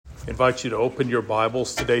I invite you to open your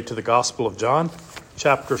Bibles today to the Gospel of John,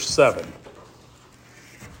 chapter 7.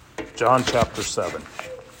 John chapter 7.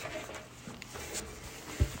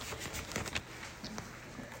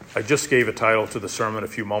 I just gave a title to the sermon a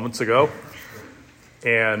few moments ago,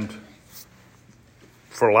 and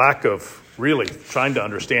for lack of really trying to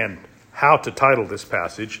understand how to title this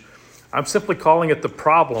passage, I'm simply calling it The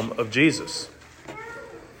Problem of Jesus.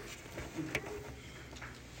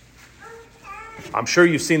 I'm sure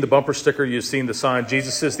you've seen the bumper sticker, you've seen the sign,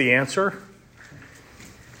 Jesus is the answer.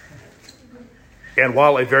 And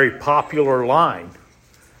while a very popular line,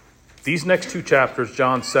 these next two chapters,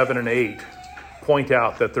 John 7 and 8, point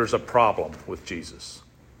out that there's a problem with Jesus.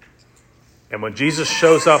 And when Jesus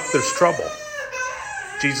shows up, there's trouble.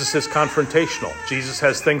 Jesus is confrontational. Jesus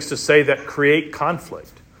has things to say that create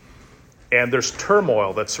conflict. And there's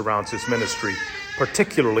turmoil that surrounds his ministry,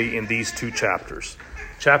 particularly in these two chapters.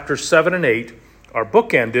 Chapters 7 and 8 are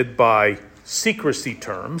bookended by secrecy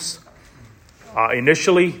terms.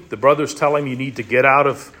 Initially, the brothers tell him you need to get out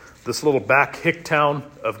of this little back hick town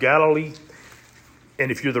of Galilee.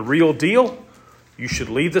 And if you're the real deal, you should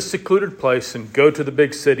leave this secluded place and go to the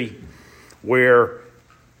big city where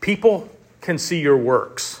people can see your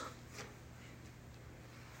works.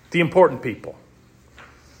 The important people.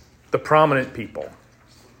 The prominent people.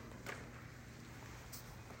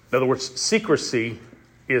 In other words, secrecy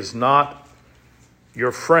is not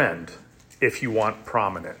your friend if you want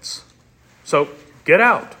prominence. So get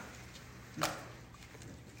out.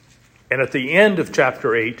 And at the end of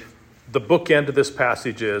chapter 8, the bookend of this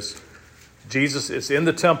passage is Jesus is in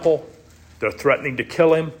the temple. They're threatening to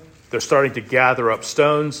kill him. They're starting to gather up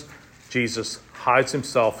stones. Jesus hides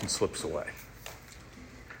himself and slips away.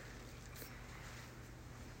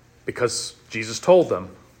 Because Jesus told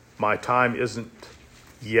them, my time isn't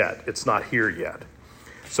yet. It's not here yet.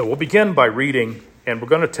 So we'll begin by reading, and we're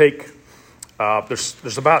going to take,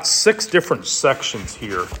 there's about 6 different sections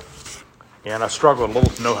here, and I struggle a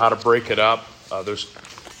little to know how to break it up. There's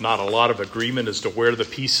not a lot of agreement as to where the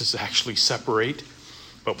pieces actually separate,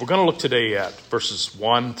 but we're going to look today at verses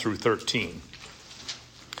 1 through 13.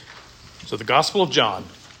 So the Gospel of John,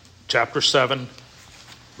 chapter 7,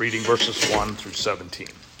 reading verses 1 through 17.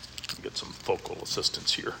 Get some focal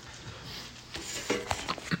assistance here.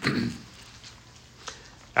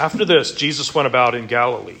 After this, Jesus went about in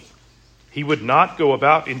Galilee. He would not go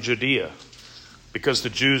about in Judea because the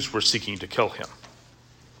Jews were seeking to kill him.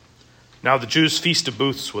 Now the Jews' feast of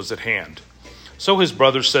booths was at hand. So his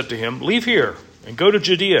brothers said to him, leave here and go to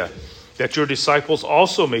Judea, that your disciples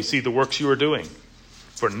also may see the works you are doing.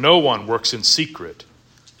 For no one works in secret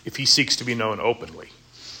if he seeks to be known openly.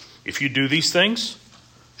 If you do these things,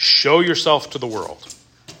 show yourself to the world.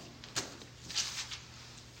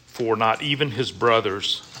 For not even his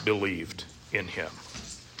brothers believed in him.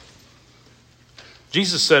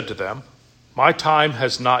 Jesus said to them, my time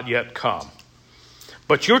has not yet come,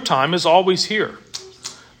 but your time is always here.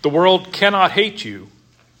 The world cannot hate you,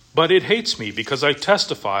 but it hates me because I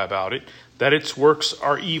testify about it that its works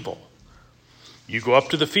are evil. You go up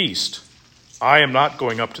to the feast. I am not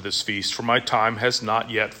going up to this feast, for my time has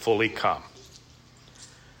not yet fully come.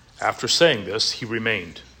 After saying this, he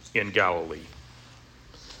remained in Galilee.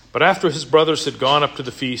 But after his brothers had gone up to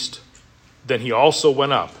the feast, then he also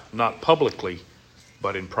went up, not publicly,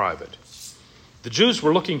 but in private. The Jews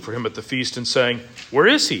were looking for him at the feast and saying, where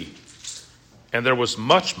is he? And there was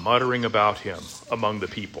much muttering about him among the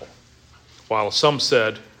people, while some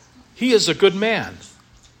said, he is a good man.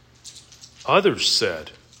 Others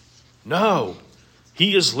said, no,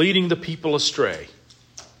 he is leading the people astray.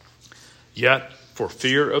 Yet, for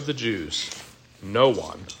fear of the Jews, no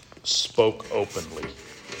one spoke openly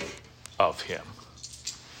of him.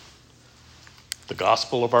 The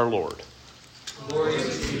Gospel of our Lord. Glory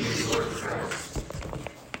to you, Lord Christ.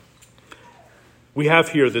 We have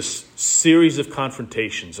here this series of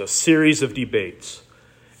confrontations, a series of debates.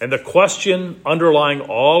 And the question underlying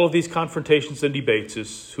all of these confrontations and debates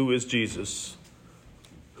is, who is Jesus?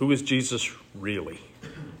 Who is Jesus really?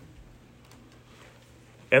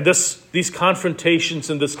 And these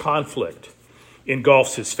confrontations and this conflict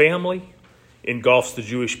engulfs his family, engulfs the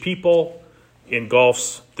Jewish people,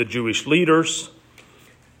 engulfs the Jewish leaders,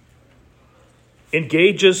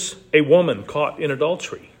 engages a woman caught in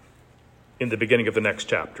adultery in the beginning of the next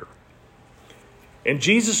chapter. And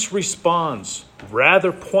Jesus responds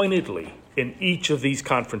rather pointedly in each of these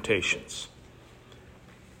confrontations.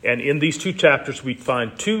 And in these 2 chapters, we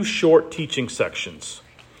find 2 short teaching sections.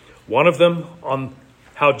 One of them on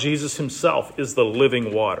how Jesus himself is the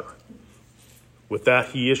living water. With that,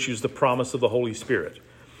 he issues the promise of the Holy Spirit.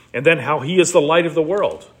 And then how he is the light of the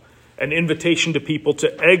world. an invitation to people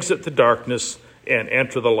to exit the darkness and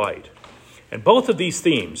enter the light. And both of these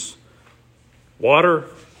themes, water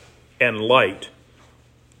and light,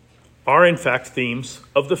 are in fact themes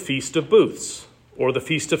of the Feast of Booths, or the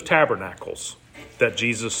Feast of Tabernacles, that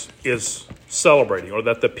Jesus is celebrating, or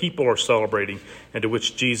that the people are celebrating, and to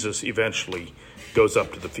which Jesus eventually goes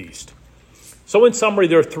up to the feast. So in summary,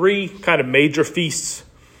 there are three kind of major feasts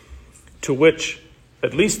to which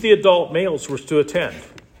at least the adult males were to attend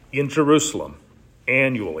in Jerusalem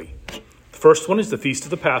annually. The first one is the Feast of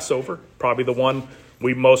the Passover, probably the one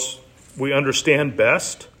we understand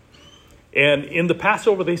best. And in the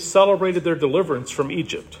Passover, they celebrated their deliverance from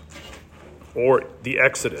Egypt, or the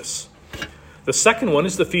Exodus. The second one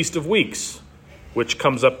is the Feast of Weeks, which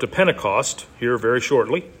comes up to Pentecost here very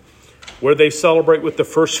shortly, where they celebrate with the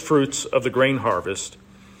first fruits of the grain harvest,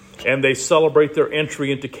 and they celebrate their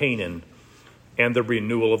entry into Canaan and the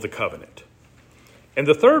renewal of the covenant. And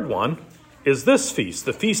the third one is this feast,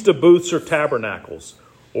 the Feast of Booths or Tabernacles,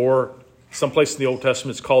 or someplace in the Old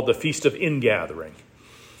Testament it's called the Feast of Ingathering.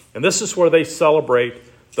 And this is where they celebrate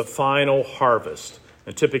the final harvest.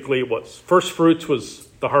 And typically first fruits was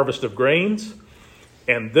the harvest of grains,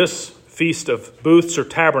 and this Feast of Booths or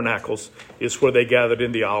Tabernacles is where they gathered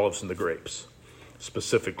in the olives and the grapes,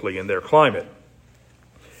 specifically in their climate.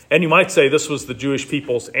 And you might say this was the Jewish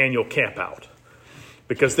people's annual camp out,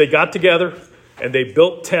 because they got together and they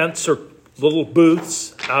built tents or little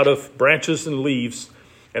booths out of branches and leaves,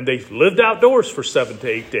 and they lived outdoors for 7 to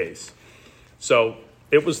 8 days. So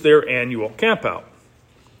it was their annual camp out.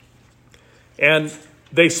 And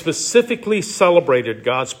they specifically celebrated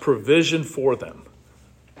God's provision for them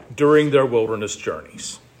during their wilderness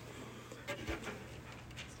journeys.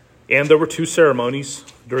 And there were 2 ceremonies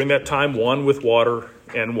during that time, one with water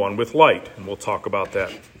and one with light. And we'll talk about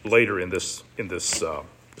that later in this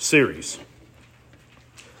series.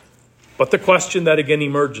 But the question that again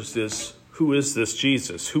emerges is, who is this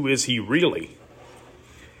Jesus? Who is he really?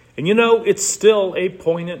 And you know, it's still a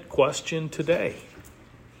poignant question today.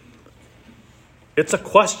 It's a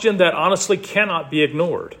question that honestly cannot be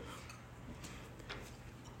ignored.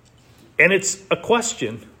 And it's a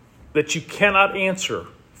question that you cannot answer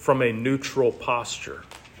from a neutral posture.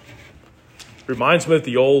 It reminds me of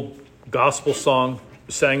the old gospel song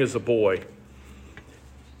I sang as a boy.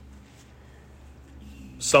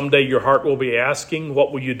 Someday your heart will be asking,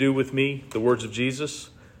 what will you do with me? The words of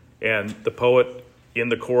Jesus. And the poet in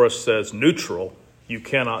the chorus says, neutral you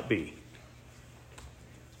cannot be.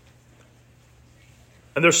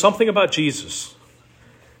 And there's something about Jesus.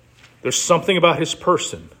 There's something about his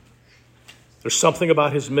person. There's something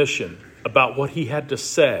about his mission, about what he had to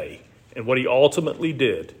say and what he ultimately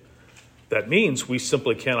did. That means we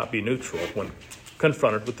simply cannot be neutral when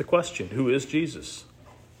confronted with the question, who is Jesus?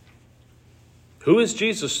 Who is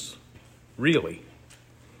Jesus really?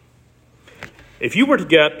 If you were to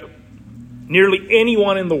get nearly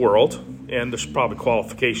anyone in the world, and there's probably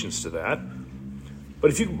qualifications to that, but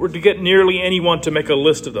if you were to get nearly anyone to make a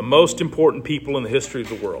list of the most important people in the history of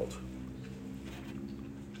the world,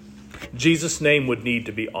 Jesus' name would need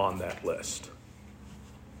to be on that list.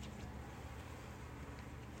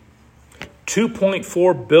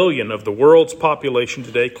 2.4 billion of the world's population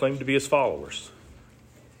today claim to be his followers.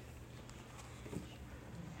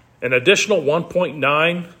 An additional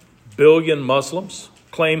 1.9 billion Muslims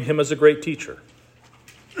claim him as a great teacher.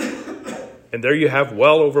 And there you have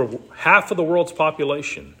well over half of the world's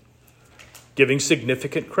population giving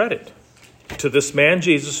significant credit to this man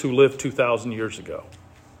Jesus who lived 2,000 years ago.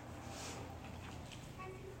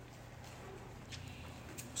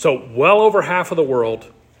 So well over half of the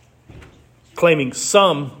world claiming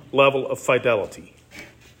some level of fidelity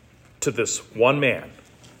to this one man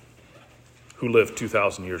who lived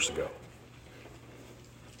 2,000 years ago.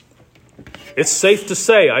 It's safe to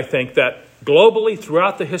say, I think, that globally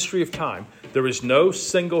throughout the history of time, there is no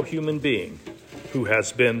single human being who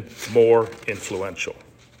has been more influential.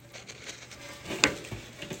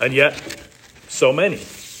 And yet, so many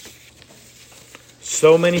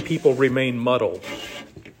people remain muddled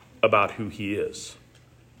about who he is,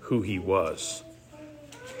 who he was.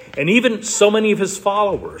 And even so many of his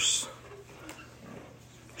followers,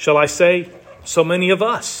 shall I say, so many of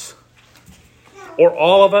us, or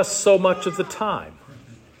all of us so much of the time,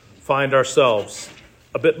 find ourselves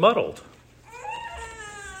a bit muddled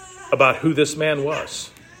about who this man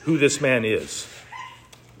was, who this man is.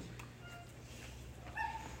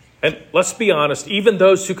 And let's be honest, even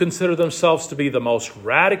those who consider themselves to be the most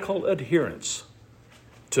radical adherents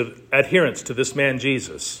to this man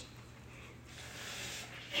Jesus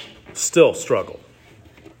still struggle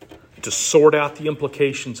to sort out the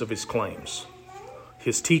implications of his claims.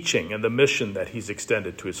 his teaching and the mission that he's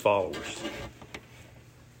extended to his followers.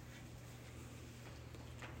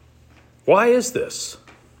 Why is this?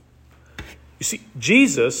 You see,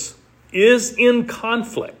 Jesus is in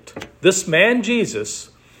conflict. This man Jesus,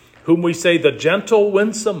 whom we say the gentle,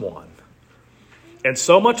 winsome one. And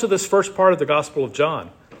so much of this first part of the Gospel of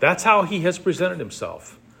John, that's how he has presented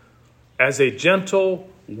himself. As a gentle,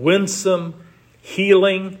 winsome,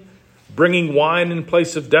 healing, bringing wine in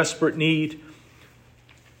place of desperate need,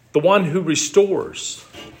 the one who restores,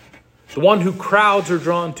 the one who crowds are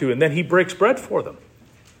drawn to, and then he breaks bread for them.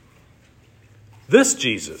 This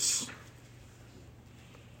Jesus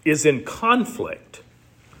is in conflict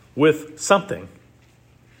with something.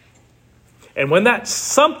 And when that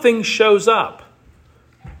something shows up,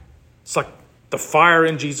 it's like the fire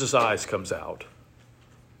in Jesus' eyes comes out.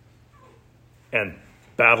 And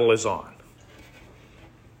battle is on.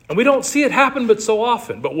 And we don't see it happen but so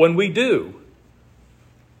often. But when we do,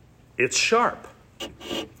 it's sharp.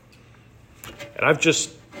 And I've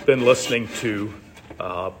just been listening to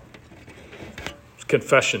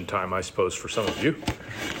confession time, I suppose, for some of you.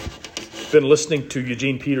 Been listening to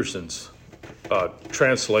Eugene Peterson's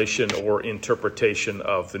translation or interpretation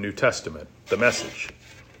of the New Testament, the Message.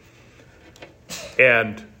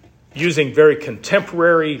 And using very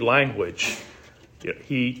contemporary language,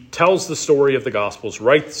 he tells the story of the Gospels,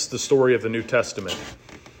 writes the story of the New Testament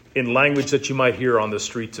in language that you might hear on the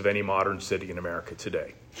streets of any modern city in America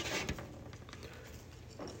today.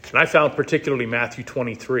 And I found particularly Matthew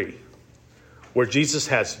 23, where Jesus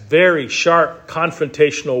has very sharp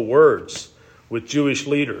confrontational words with Jewish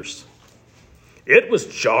leaders. It was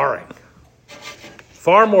jarring.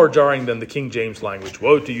 Far more jarring than the King James language.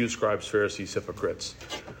 Woe to you, scribes, Pharisees, hypocrites.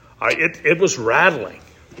 It was rattling.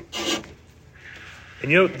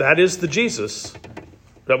 And that is the Jesus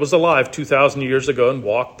that was alive 2,000 years ago and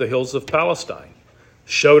walked the hills of Palestine.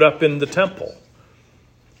 Showed up in the temple.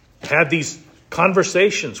 Had these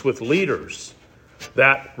conversations with leaders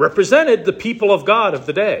that represented the people of God of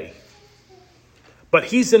the day. But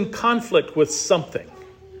he's in conflict with something.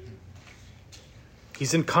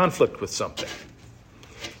 He's in conflict with something.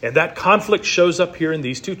 And that conflict shows up here in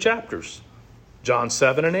these two chapters, John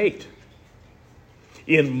 7 and 8.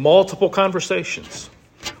 In multiple conversations.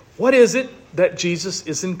 What is it that Jesus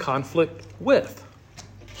is in conflict with?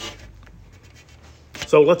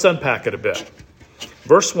 So let's unpack it a bit.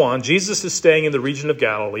 Verse 1, Jesus is staying in the region of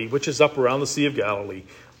Galilee, which is up around the Sea of Galilee,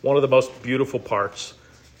 one of the most beautiful parts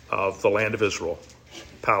of the land of Israel,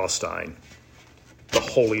 Palestine, the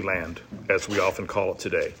Holy Land, as we often call it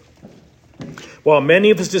today. While many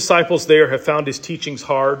of his disciples there have found his teachings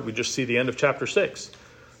hard, we just see the end of chapter 6.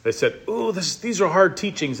 They said, these are hard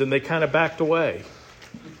teachings, and they kind of backed away.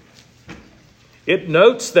 It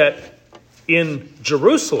notes that in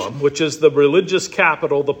Jerusalem, which is the religious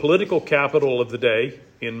capital, the political capital of the day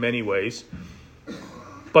in many ways,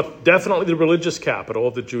 but definitely the religious capital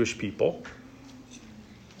of the Jewish people,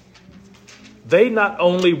 they not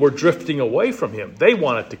only were drifting away from him, they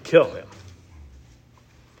wanted to kill him.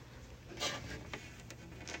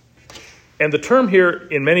 And the term here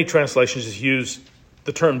in many translations is used,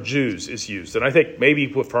 the term Jews is used. And I think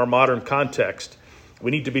maybe for our modern context, we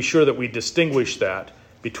need to be sure that we distinguish that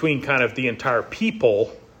between kind of the entire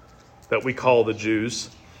people that we call the Jews.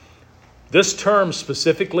 This term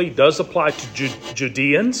specifically does apply to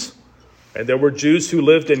Judeans, and there were Jews who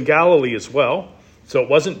lived in Galilee as well. So it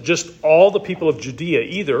wasn't just all the people of Judea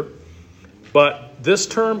either, but this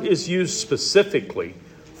term is used specifically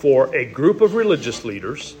for a group of religious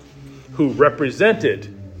leaders who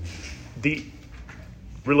represented the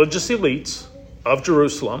religious elites of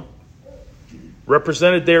Jerusalem,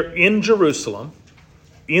 represented there in Jerusalem,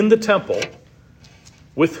 in the temple,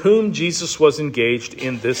 with whom Jesus was engaged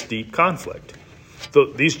in this deep conflict.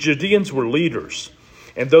 These Judeans were leaders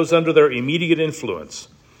and those under their immediate influence,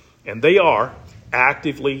 and they are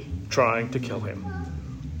actively trying to kill him.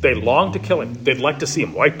 They long to kill him. They'd like to see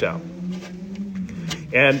him wiped out.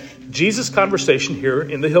 And Jesus' conversation here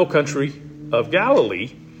in the hill country of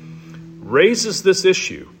Galilee raises this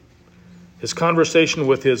issue. His conversation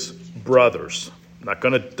with his brothers. I'm not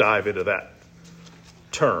going to dive into that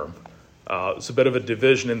term. It's a bit of a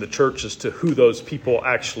division in the church as to who those people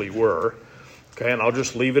actually were. Okay, and I'll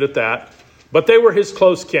just leave it at that. But they were his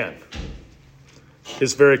close kin.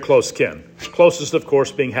 His very close kin. Closest, of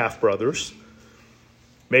course, being half-brothers.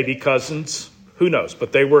 Maybe cousins. Who knows?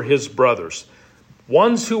 But they were his brothers.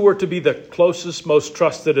 Ones who were to be the closest, most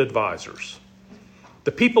trusted advisors.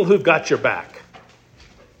 The people who've got your back.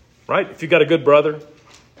 Right? If you've got a good brother.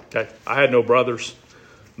 Okay, I had no brothers.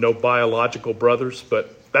 No biological brothers.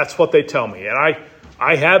 But that's what they tell me. And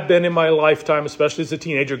I have been in my lifetime, especially as a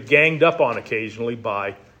teenager, ganged up on occasionally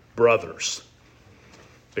by brothers.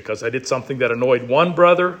 Because I did something that annoyed one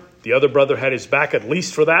brother, the other brother had his back at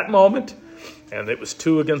least for that moment, and it was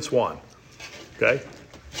 2 against 1. Okay?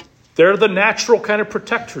 They're the natural kind of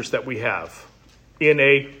protectors that we have in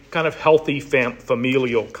a kind of healthy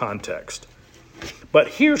familial context. But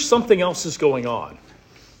here's something else is going on.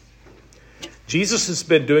 Jesus has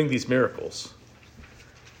been doing these miracles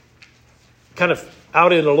kind of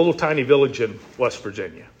out in a little tiny village in West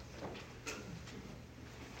Virginia.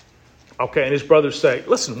 Okay, and his brothers say,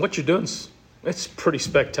 listen, what you're doing, it's pretty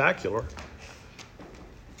spectacular.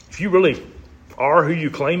 If you really are who you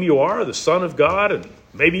claim you are, the Son of God and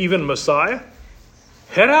maybe even Messiah,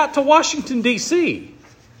 head out to Washington, D.C.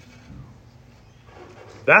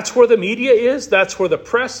 That's where the media is. That's where the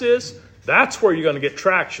press is. That's where you're going to get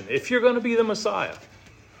traction. If you're going to be the Messiah,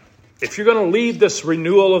 if you're going to lead this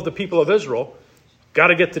renewal of the people of Israel, got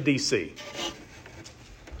to get to D.C.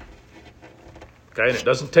 Okay, and it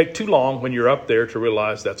doesn't take too long when you're up there to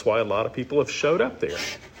realize that's why a lot of people have showed up there.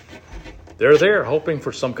 They're there hoping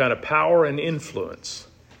for some kind of power and influence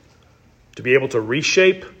to be able to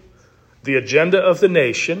reshape the agenda of the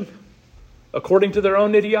nation according to their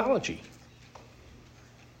own ideology.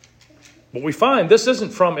 But we find this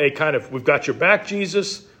isn't from a kind of, we've got your back,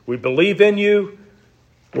 Jesus, we believe in you,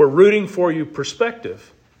 we're rooting for you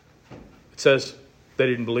perspective. It says they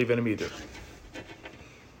didn't believe in him either.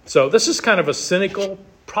 So this is kind of a cynical,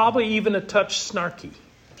 probably even a touch snarky.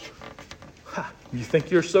 You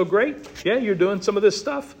think you're so great? Yeah, you're doing some of this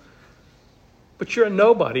stuff. But you're a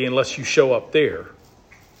nobody unless you show up there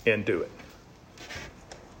and do it.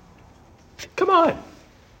 Come on,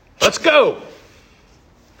 let's go.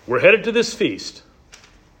 We're headed to this feast.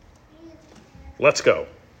 Let's go.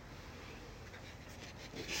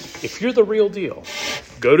 If you're the real deal,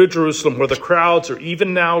 go to Jerusalem where the crowds are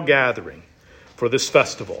even now gathering for this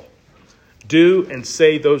festival. Do and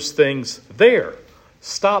say those things there.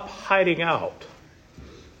 Stop hiding out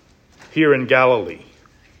here in Galilee.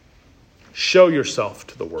 Show yourself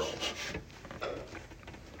to the world.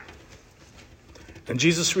 And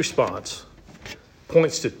Jesus' response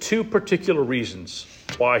points to 2 particular reasons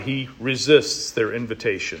why he resists their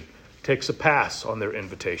invitation, takes a pass on their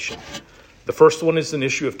invitation. The first one is an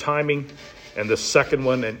issue of timing, and the second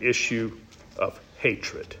one an issue of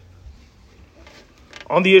hatred.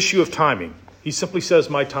 On the issue of timing, he simply says,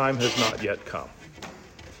 my time has not yet come.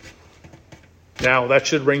 Now, that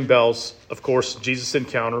should ring bells, of course, Jesus'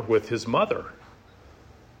 encounter with his mother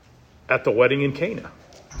at the wedding in Cana.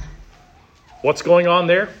 What's going on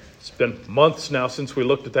there? It's been months now since we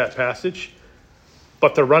looked at that passage.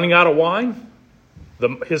 But they're running out of wine.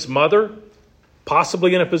 His mother,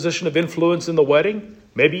 possibly in a position of influence in the wedding,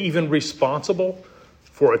 maybe even responsible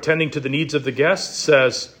for attending to the needs of the guests,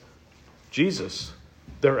 says, Jesus,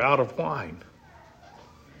 they're out of wine.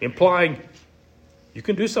 Implying, you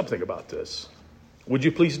can do something about this. Would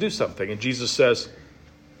you please do something? And Jesus says,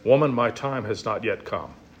 woman, my time has not yet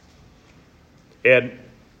come. And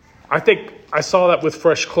I think I saw that with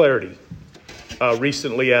fresh clarity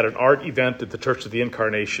recently at an art event at the Church of the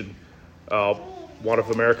Incarnation. One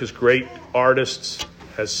of America's great artists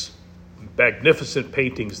has magnificent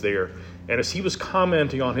paintings there. And as he was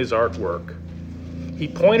commenting on his artwork, he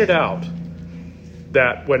pointed out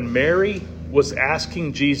that when Mary was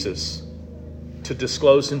asking Jesus to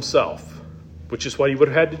disclose himself, which is what he would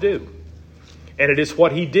have had to do, and it is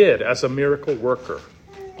what he did as a miracle worker,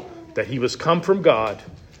 that he was come from God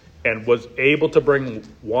and was able to bring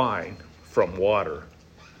wine from water.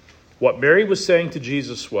 What Mary was saying to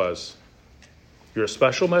Jesus was, you're a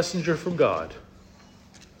special messenger from God.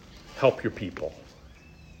 Help your people.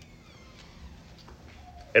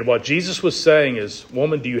 And what Jesus was saying is,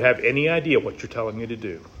 woman, do you have any idea what you're telling me to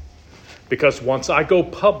do? Because once I go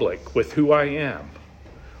public with who I am,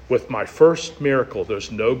 with my first miracle,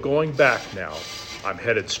 there's no going back now. I'm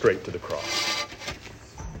headed straight to the cross.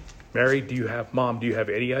 Mary, Mom, do you have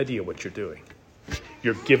any idea what you're doing?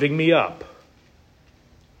 You're giving me up.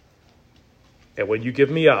 And when you give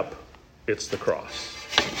me up, it's the cross.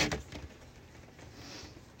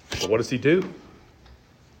 But what does he do?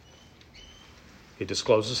 He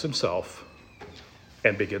discloses himself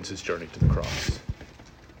and begins his journey to the cross.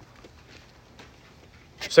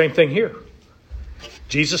 Same thing here.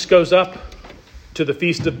 Jesus goes up to the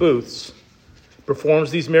Feast of Booths,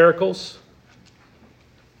 performs these miracles.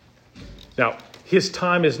 Now, his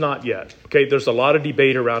time is not yet. Okay, there's a lot of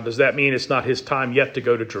debate around, does that mean it's not his time yet to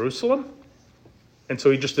go to Jerusalem? And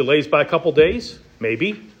so he just delays by a couple days?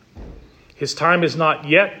 Maybe. His time is not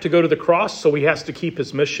yet to go to the cross, so he has to keep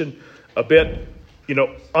his mission a bit,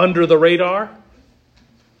 under the radar?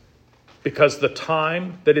 because the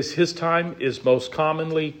time that is his time is most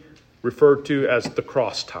commonly referred to as the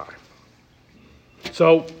cross time.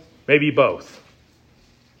 So maybe both.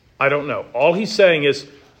 I don't know. All he's saying is,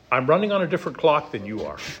 I'm running on a different clock than you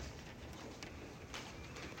are.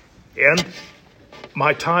 And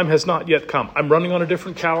my time has not yet come. I'm running on a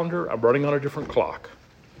different calendar. I'm running on a different clock.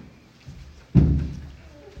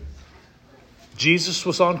 Jesus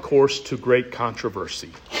was on course to great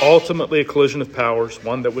controversy. Ultimately, a collision of powers,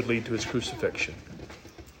 one that would lead to his crucifixion.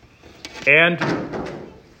 And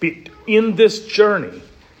in this journey,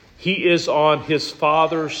 he is on his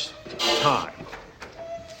Father's time.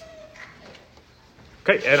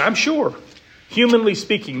 Okay, and I'm sure, humanly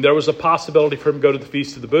speaking, there was a possibility for him to go to the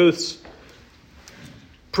Feast of the Booths,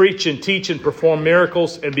 preach and teach and perform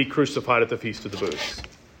miracles, and be crucified at the Feast of the Booths.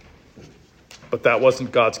 But that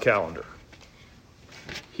wasn't God's calendar.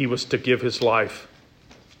 He was to give his life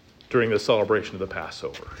during the celebration of the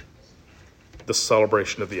Passover, the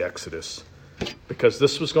celebration of the Exodus, because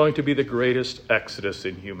this was going to be the greatest Exodus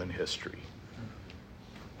in human history,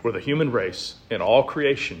 where the human race and all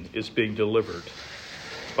creation is being delivered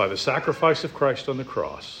by the sacrifice of Christ on the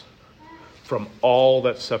cross from all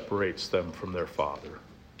that separates them from their Father.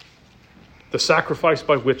 The sacrifice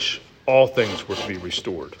by which all things were to be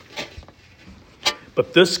restored.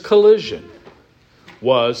 But this collision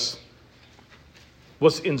was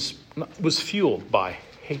fueled by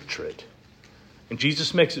hatred. And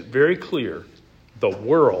Jesus makes it very clear, the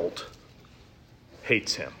world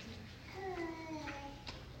hates him.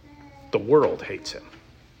 The world hates him.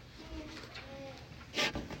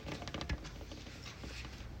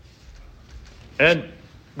 And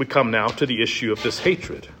we come now to the issue of this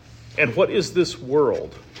hatred. And what is this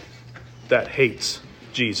world that hates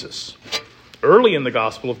Jesus? Early in the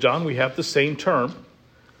Gospel of John, we have the same term.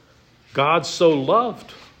 God so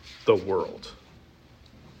loved the world.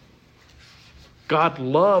 God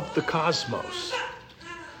loved the cosmos.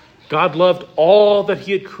 God loved all that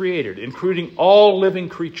he had created, including all living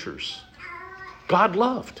creatures. God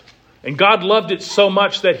loved. And God loved it so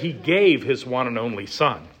much that he gave his one and only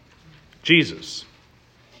Son, Jesus.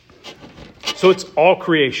 So it's all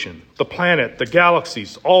creation, the planet, the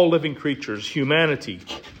galaxies, all living creatures, humanity.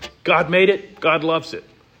 God made it. God loves it.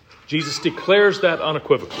 Jesus declares that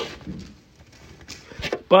unequivocally.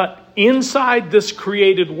 But inside this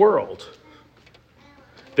created world,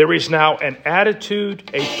 there is now an attitude,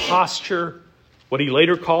 a posture, what he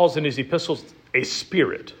later calls in his epistles, a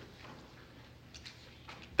spirit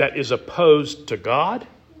that is opposed to God,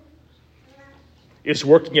 is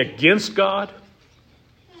working against God.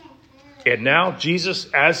 And now Jesus,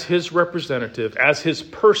 as his representative, as his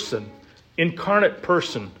person, incarnate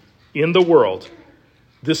person in the world,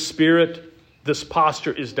 this spirit, this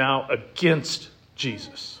posture is now against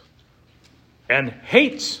Jesus and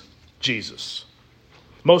hates Jesus.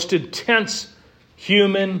 Most intense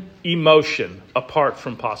human emotion apart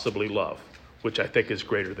from possibly love, which I think is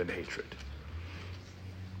greater than hatred.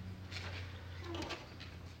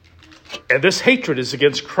 And this hatred is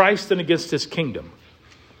against Christ and against his kingdom.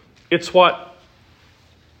 It's what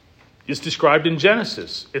is described in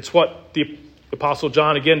Genesis. It's what the Apostle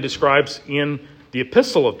John again describes in the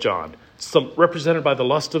Epistle of John. It's represented by the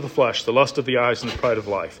lust of the flesh, the lust of the eyes, and the pride of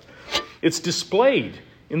life. It's displayed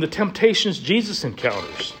in the temptations Jesus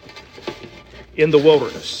encounters in the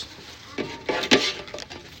wilderness.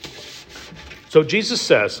 So Jesus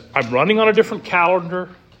says, I'm running on a different calendar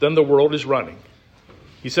than the world is running.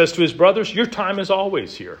 He says to his brothers, your time is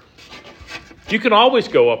always here. You can always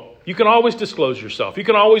go up. You can always disclose yourself. You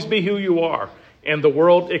can always be who you are. And the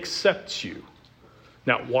world accepts you.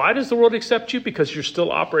 Now, why does the world accept you? Because you're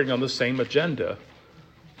still operating on the same agenda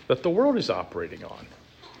that the world is operating on,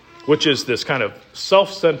 which is this kind of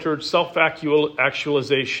self-centered,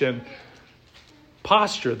 self-actualization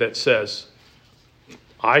posture that says,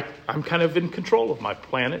 I'm kind of in control of my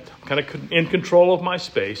planet. I'm kind of in control of my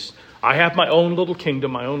space. I have my own little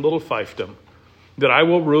kingdom, my own little fiefdom, that I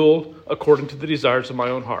will rule according to the desires of my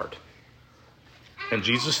own heart. And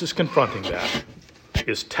Jesus is confronting that,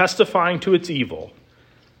 is testifying to its evil,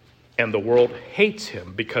 and the world hates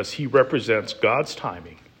him because he represents God's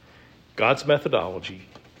timing, God's methodology.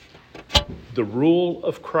 The rule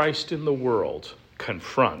of Christ in the world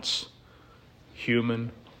confronts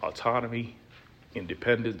human autonomy,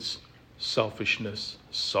 independence, selfishness,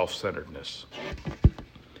 self-centeredness.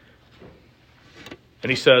 And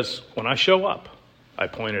he says, when I show up, I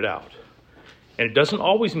point it out. And it doesn't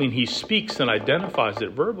always mean he speaks and identifies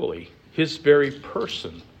it verbally. His very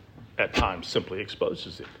person at times simply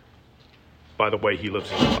exposes it by the way he lives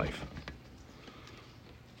his life.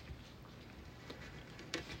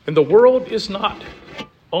 And the world is not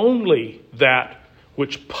only that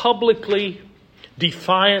which publicly,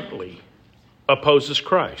 defiantly opposes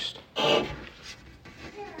Christ.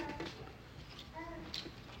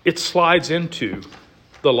 It slides into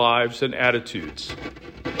the lives and attitudes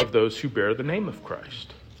of those who bear the name of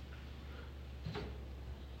Christ.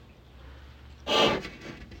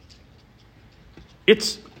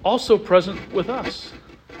 It's also present with us,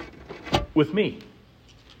 with me.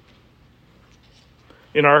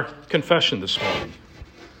 In our confession this morning,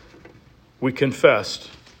 we confessed,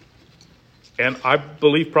 and I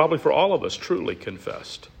believe probably for all of us truly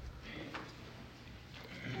confessed,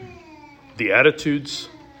 the attitudes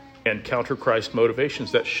and counter-Christ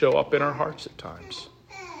motivations that show up in our hearts at times.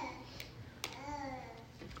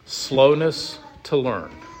 Slowness to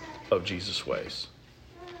learn of Jesus' ways.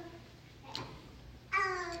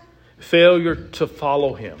 Failure to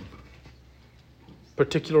follow him,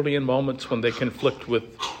 particularly in moments when they conflict with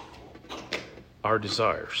our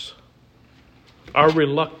desires. Our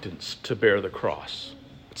reluctance to bear the cross.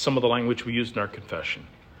 It's some of the language we used in our confession.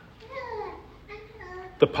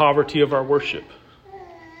 The poverty of our worship,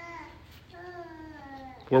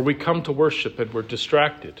 where we come to worship and we're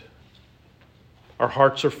distracted. Our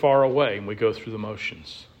hearts are far away and we go through the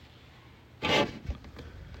motions.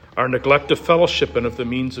 Our neglect of fellowship and of the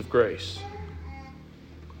means of grace.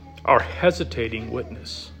 Our hesitating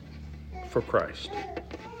witness for Christ.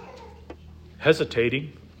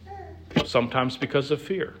 Hesitating, sometimes because of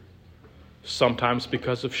fear, sometimes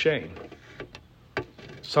because of shame,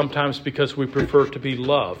 sometimes because we prefer to be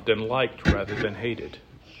loved and liked rather than hated.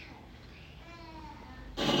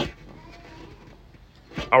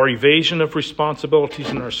 Our evasion of responsibilities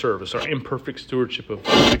in our service, our imperfect stewardship of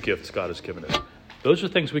the gifts God has given us. Those are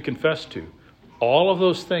things we confess to. All of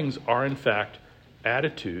those things are, in fact,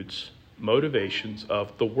 attitudes, motivations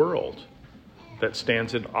of the world that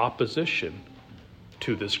stands in opposition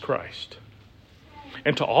to this Christ.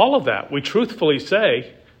 And to all of that, we truthfully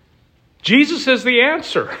say, Jesus is the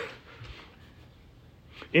answer.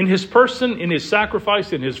 In his person, in his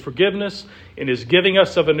sacrifice, in his forgiveness, in his giving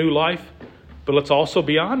us of a new life. But let's also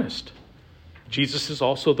be honest. Jesus is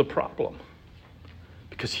also the problem.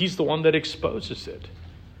 Because he's the one that exposes it.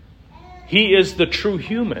 He is the true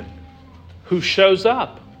human who shows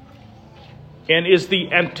up and is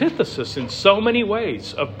the antithesis in so many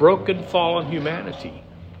ways of broken, fallen humanity.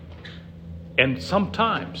 And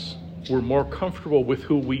sometimes we're more comfortable with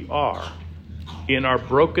who we are in our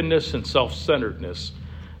brokenness and self-centeredness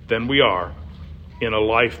than we are in a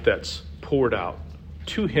life that's poured out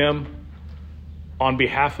to him, on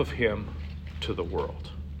behalf of him, to the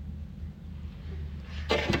world.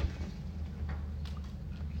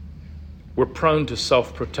 We're prone to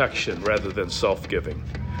self-protection rather than self-giving.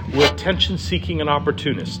 We're attention-seeking and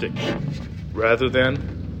opportunistic rather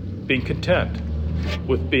than being content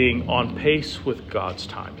with being on pace with God's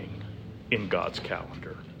timing in God's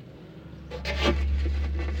calendar.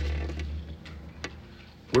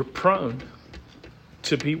 We're prone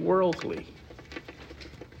to be worldly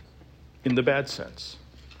in the bad sense.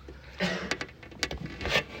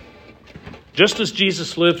 Just as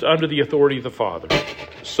Jesus lived under the authority of the Father,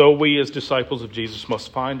 so we as disciples of Jesus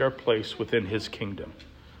must find our place within his kingdom.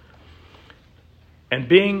 And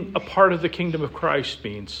being a part of the kingdom of Christ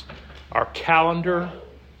means our calendar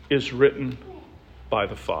is written by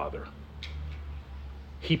the Father.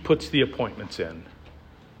 He puts the appointments in,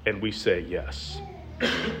 and we say yes.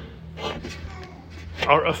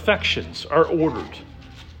 Our affections are ordered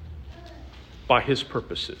by his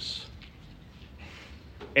purposes.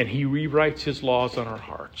 And he rewrites his laws on our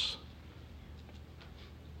hearts.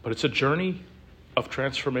 But it's a journey of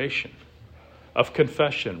transformation, of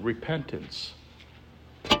confession, repentance,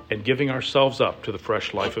 and giving ourselves up to the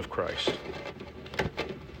fresh life of Christ.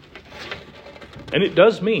 And it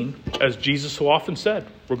does mean, as Jesus so often said,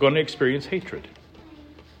 we're going to experience hatred.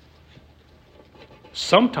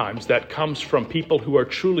 Sometimes that comes from people who are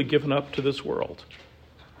truly given up to this world.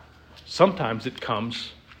 Sometimes it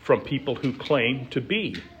comes from people who claim to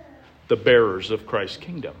be the bearers of Christ's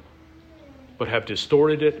kingdom, but have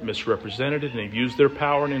distorted it, misrepresented it, and have used their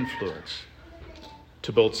power and influence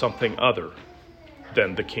to build something other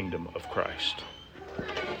than the kingdom of Christ.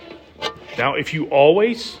 Now, if you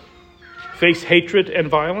always face hatred and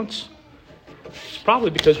violence, it's probably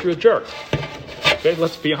because you're a jerk. Okay,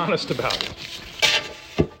 let's be honest about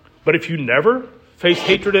it. But if you never face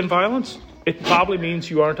hatred and violence, it probably means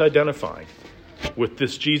you aren't identifying with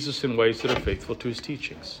this Jesus in ways that are faithful to his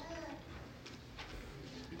teachings.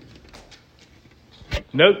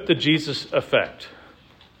 Note the Jesus effect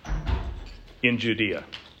in Judea.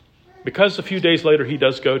 Because a few days later he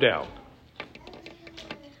does go down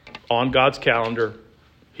on God's calendar,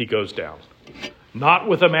 he goes down. Not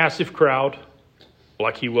with a massive crowd,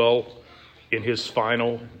 like he will in his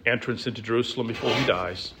final entrance into Jerusalem before he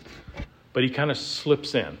dies, but he kind of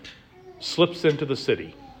slips into the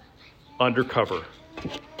city, undercover.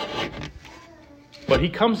 But he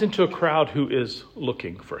comes into a crowd who is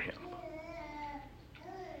looking for him.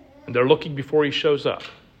 And they're looking before he shows up.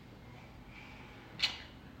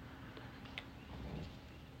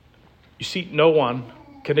 You see, no one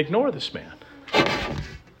can ignore this man.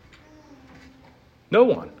 No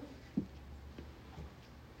one.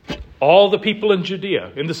 All the people in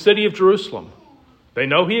Judea, in the city of Jerusalem, they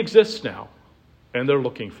know he exists now, and they're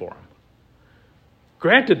looking for him.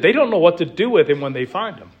 Granted, they don't know what to do with him when they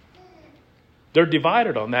find him. They're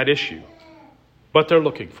divided on that issue, but they're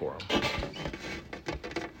looking for him.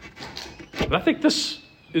 And I think this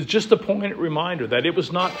is just a poignant reminder that it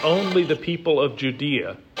was not only the people of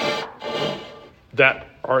Judea that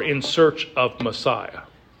are in search of Messiah.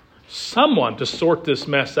 Someone to sort this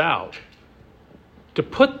mess out, to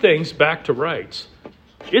put things back to rights.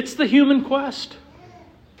 It's the human quest.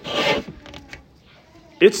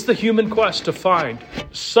 It's the human quest to find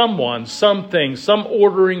someone, something, some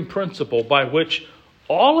ordering principle by which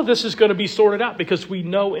all of this is going to be sorted out, because we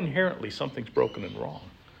know inherently something's broken and wrong.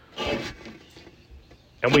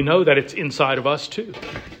 And we know that it's inside of us too.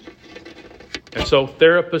 And so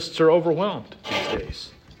therapists are overwhelmed these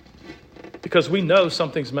days because we know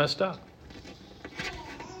something's messed up.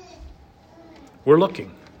 We're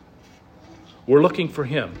looking. We're looking for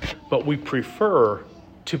him, but we prefer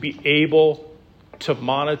to be able to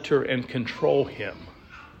monitor and control him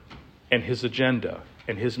and his agenda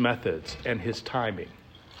and his methods and his timing.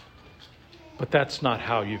 But that's not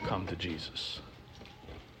how you come to Jesus.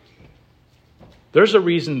 There's a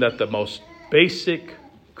reason that the most basic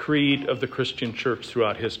creed of the Christian church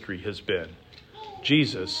throughout history has been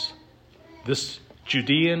Jesus, this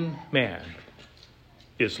Judean man,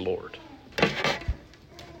 is Lord.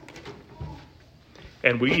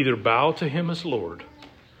 And we either bow to him as Lord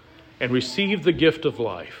and receive the gift of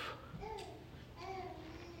life,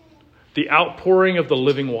 the outpouring of the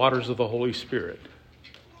living waters of the Holy Spirit,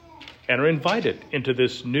 and are invited into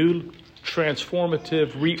this new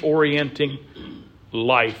transformative, reorienting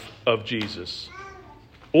life of Jesus.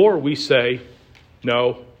 Or we say,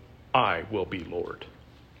 no, I will be Lord.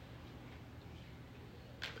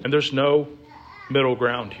 And there's no middle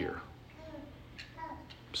ground here.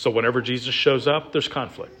 So whenever Jesus shows up, there's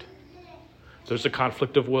conflict. There's a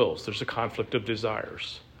conflict of wills. There's a conflict of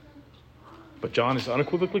desires. But John is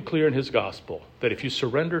unequivocally clear in his gospel that if you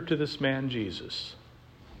surrender to this man, Jesus,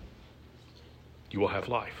 you will have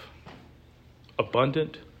life.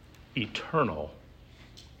 Abundant, eternal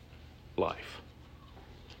life.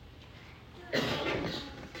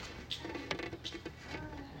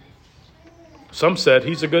 Some said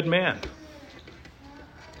he's a good man.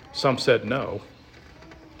 Some said no,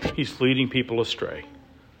 he's leading people astray.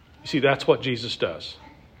 You see, that's what Jesus does.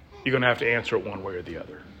 You're going to have to answer it one way or the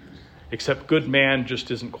other. Except good man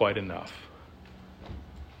just isn't quite enough.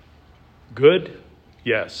 Good?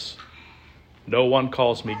 Yes. No one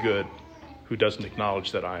calls me good who doesn't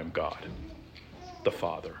acknowledge that I am God, the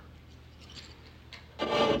Father.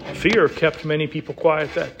 Fear kept many people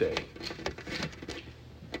quiet that day.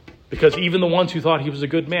 Because even the ones who thought he was a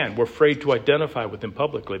good man were afraid to identify with him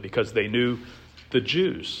publicly because they knew the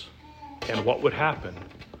Jews and what would happen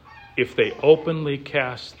if they openly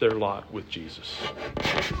cast their lot with Jesus.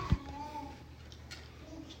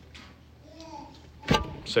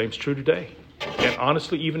 Same's true today. And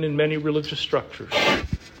honestly, even in many religious structures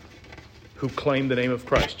who claim the name of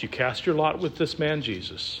Christ, you cast your lot with this man,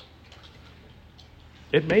 Jesus.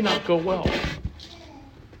 It may not go well.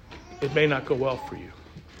 It may not go well for you.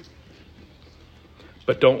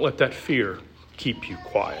 But don't let that fear keep you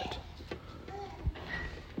quiet.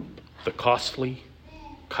 The costly,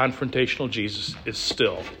 confrontational Jesus is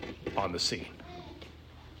still on the scene.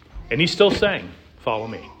 And he's still saying, follow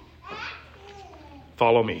me.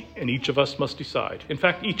 Follow me. And each of us must decide. In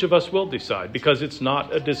fact, each of us will decide, because it's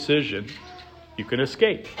not a decision you can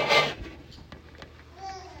escape.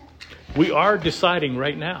 We are deciding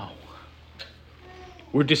right now.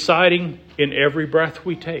 We're deciding in every breath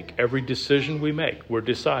we take, every decision we make. We're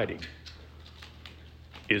deciding,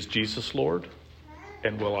 is Jesus Lord?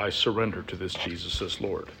 And will I surrender to this Jesus as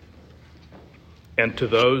Lord? And to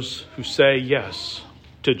those who say yes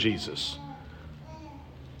to Jesus,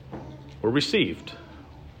 we're received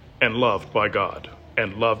and loved by God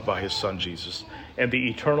and loved by his Son Jesus. And the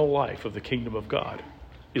eternal life of the kingdom of God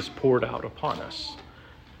is poured out upon us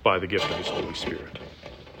by the gift of his Holy Spirit.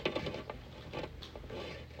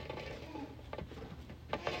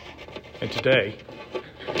 And today,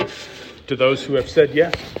 To those who have said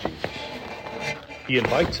yes to Jesus, he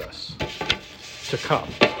invites us to come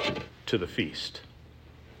to the feast.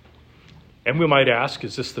 And we might ask,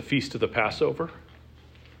 is this the feast of the Passover?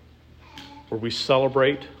 Where we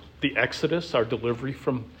celebrate the Exodus, our delivery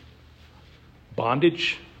from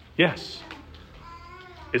bondage? Yes.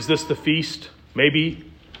 Is this the feast, maybe,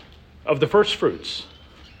 of the first fruits?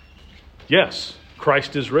 Yes,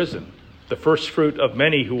 Christ is risen, the first fruit of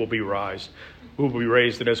many who will be raised.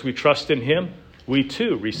 And as we trust in him, we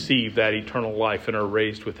too receive that eternal life and are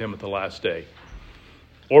raised with him at the last day.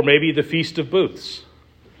 Or maybe the Feast of Booths,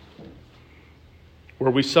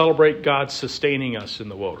 where we celebrate God sustaining us in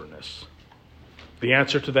the wilderness. The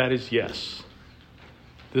answer to that is yes.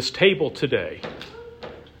 This table today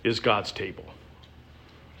is God's table.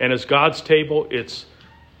 And as God's table, it's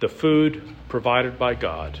the food provided by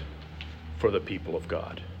God for the people of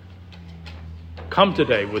God. Come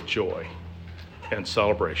today with joy and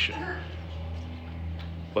celebration.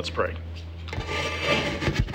 Let's pray.